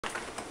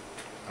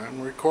I'm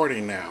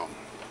recording now.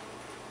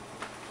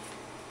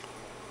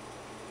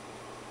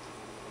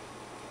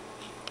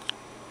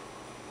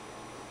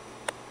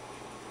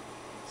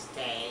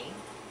 Stay.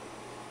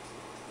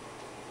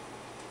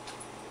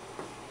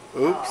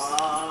 Oops.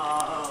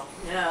 Oh,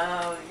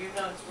 no, you're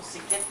not supposed to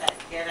get that.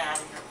 Get out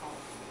of your home.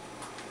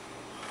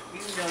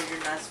 You know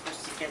you're not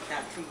supposed to get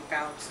that till you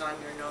bounce on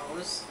your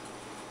nose.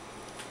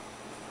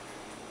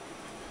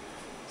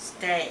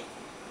 Stay.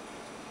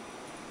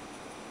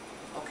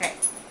 Okay.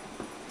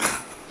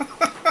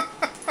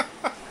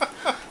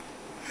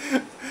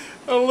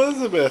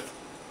 Elizabeth,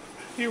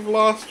 you've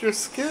lost your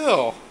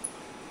skill.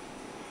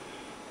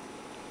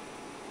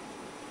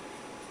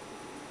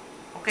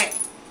 Okay.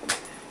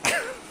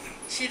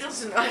 She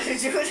doesn't know how to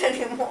do it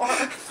anymore.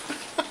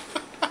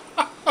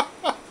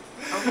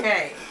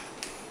 Okay.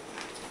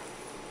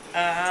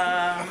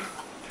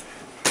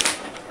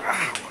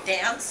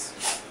 Dance.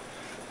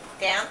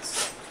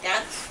 Dance.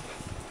 Dance.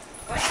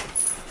 Go ahead.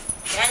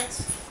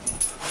 Dance.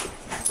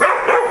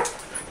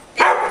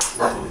 Dance.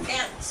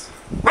 Dance.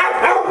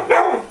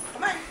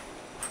 Come on.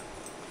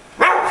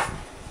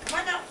 Come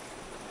on now.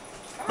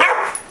 Come on.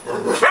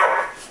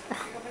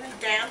 You're gonna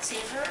dance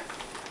either.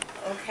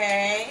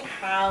 Okay.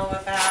 How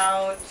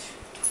about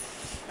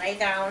lay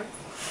down.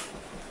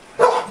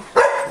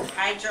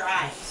 Hide your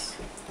eyes.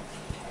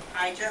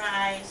 Hide your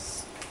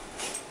eyes.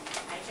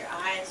 Hide your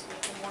eyes.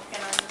 We've been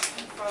working on this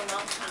one for a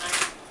long time.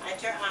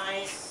 Hide your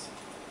eyes.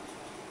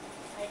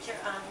 Hide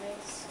your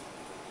eyes.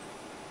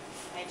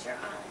 Hide your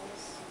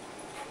eyes.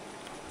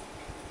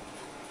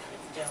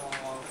 Good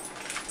dog.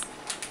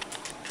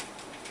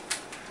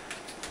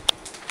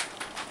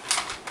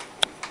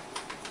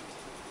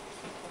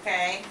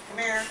 Okay, come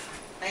here.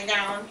 Lay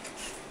down.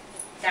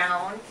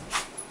 Down.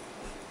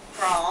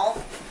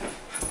 Crawl.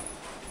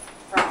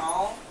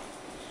 Crawl.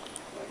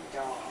 Good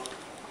dog.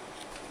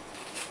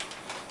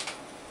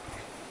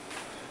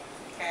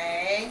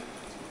 Okay.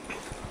 I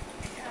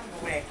don't know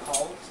what it's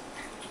called.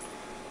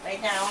 Lay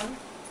down.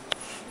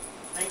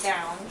 Lay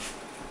down.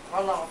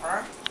 Roll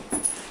over.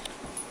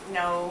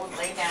 No,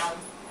 lay down.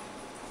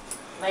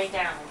 Lay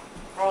down.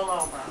 Roll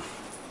over.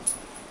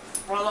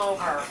 Roll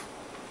over.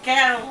 Get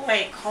out of the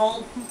way,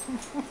 Colt.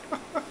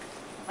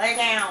 Lay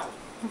down.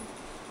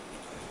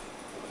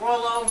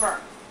 Roll over.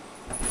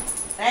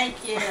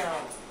 Thank you.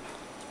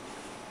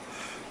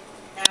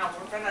 Now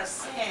we're gonna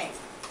sing.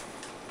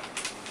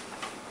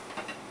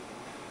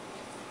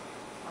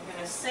 I'm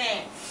gonna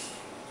sing.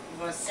 You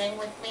wanna sing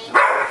with me?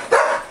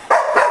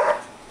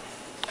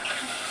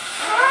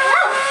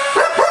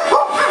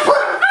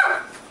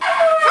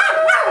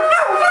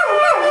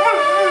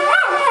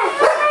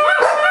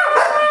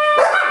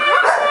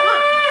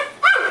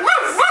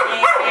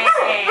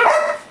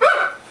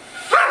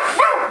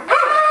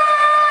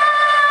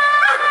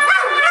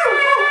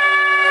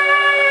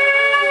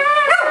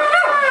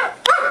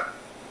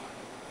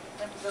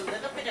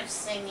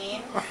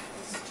 Singing.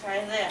 Let's try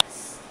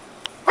this.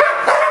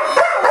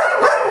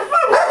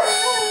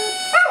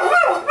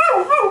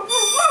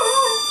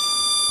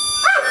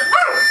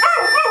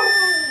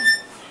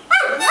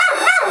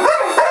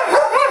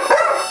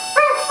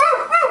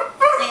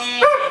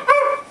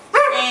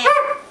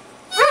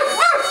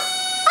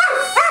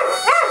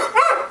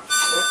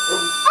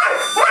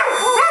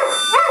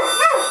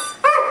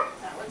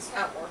 That one's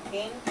not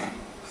working.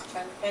 Let's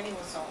try the penny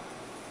whistle.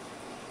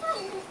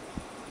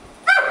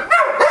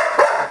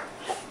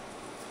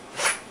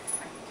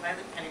 Try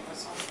the penny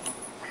whistle.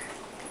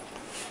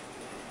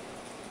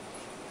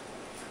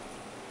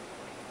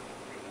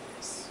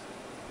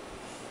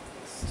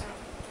 Stop.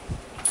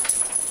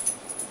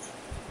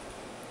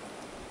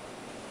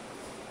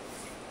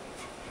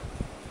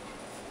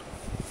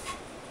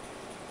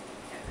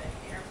 Get that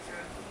air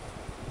through.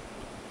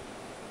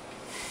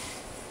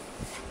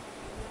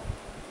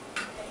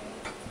 Okay.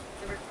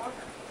 The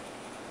recorder.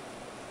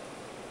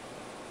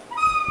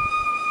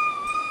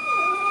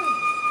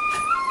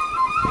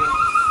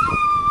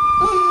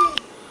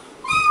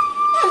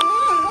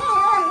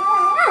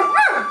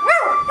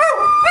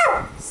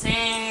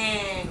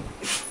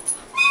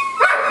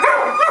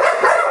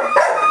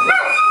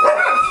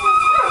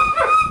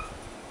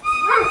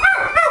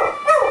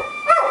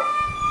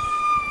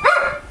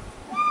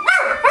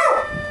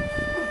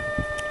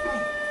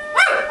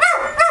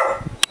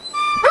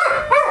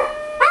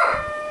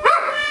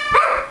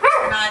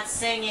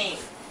 Singing.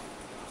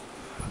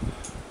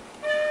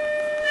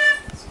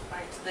 Let's go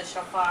back to the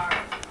shofar.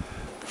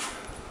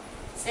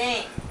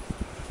 Sing.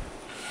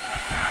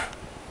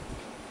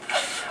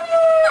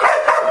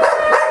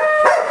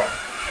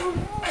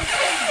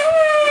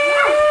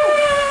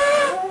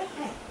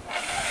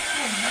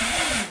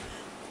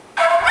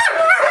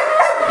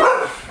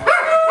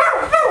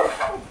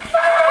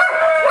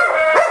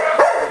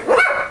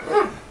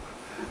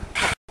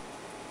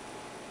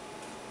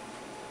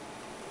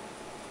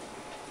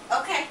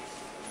 Okay.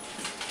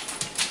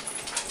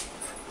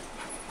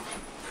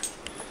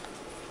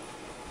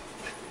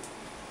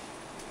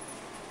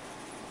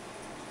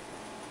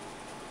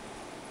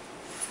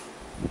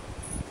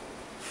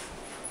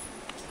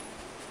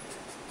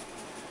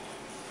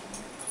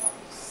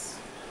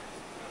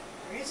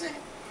 is it?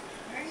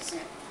 Where is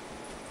it?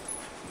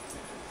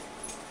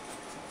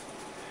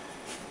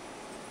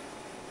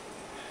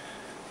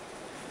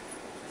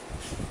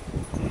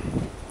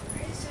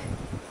 Where is it?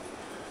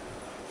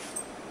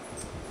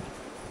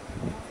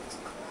 Oh, it's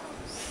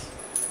close.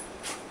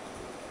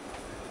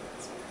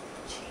 It's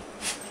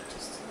change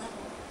just a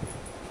little.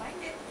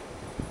 Find it.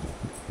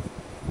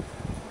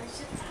 Where's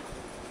it at?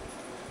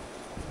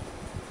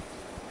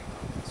 Oh my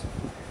God, these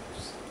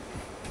wires.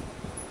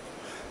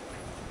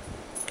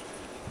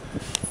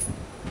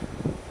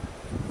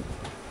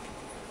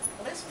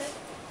 Elizabeth,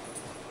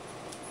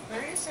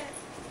 where is it?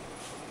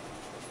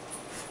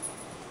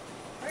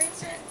 Where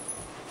is it?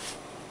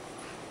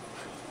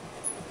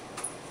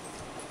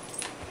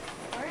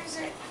 Where is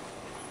it?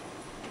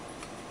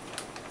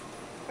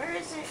 Where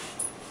is it?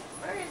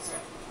 Where is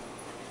it?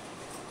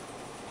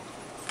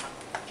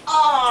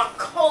 Oh,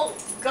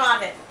 Colt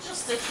got it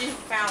just as you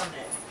found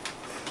it.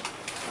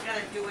 I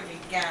gotta do it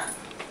again.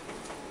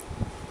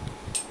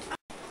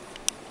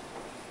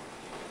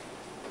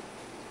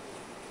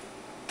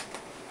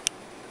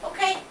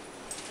 Okay.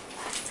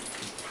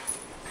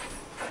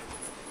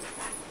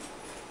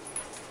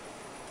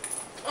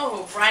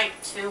 Oh, right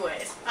to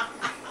it.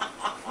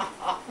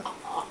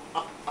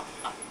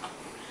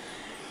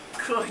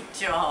 Good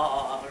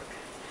dog.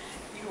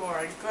 You are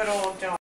a good old dog.